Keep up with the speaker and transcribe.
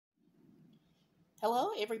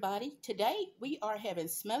Hello, everybody. Today we are having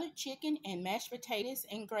smothered chicken and mashed potatoes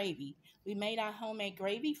and gravy. We made our homemade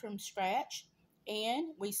gravy from scratch and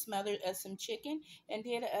we smothered us some chicken and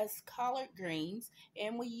did us collard greens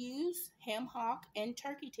and we used ham hock and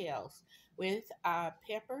turkey tails with our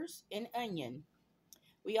peppers and onion.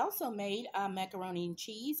 We also made our macaroni and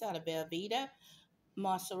cheese out of Velveeta,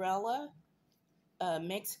 mozzarella,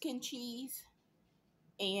 Mexican cheese,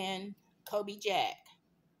 and Kobe Jack.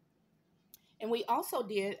 And we also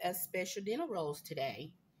did a special dinner rolls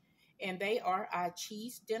today, and they are our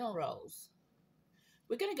cheese dinner rolls.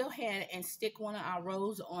 We're going to go ahead and stick one of our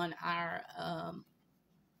rolls on our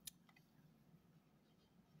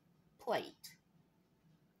plate.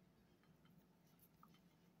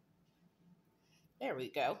 There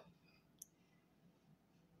we go.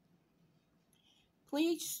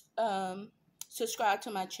 Please subscribe to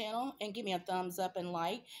my channel and give me a thumbs up and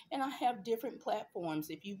like. And I have different platforms.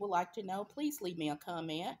 If you would like to know, please leave me a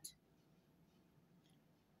comment.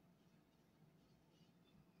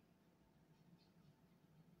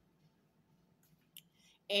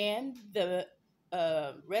 And the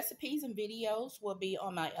recipes and videos will be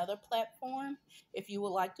on my other platform. If you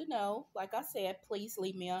would like to know, like I said, please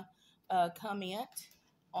leave me a comment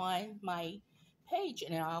on my page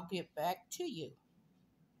and I'll get back to you.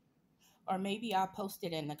 Or maybe I'll post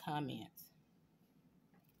it in the comments.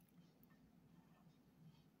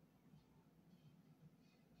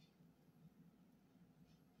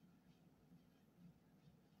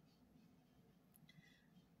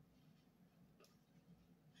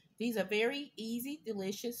 These are very easy,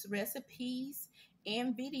 delicious recipes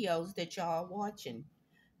and videos that y'all are watching.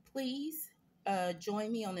 Please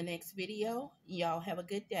join me on the next video. Y'all have a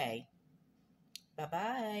good day.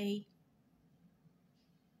 Bye-bye.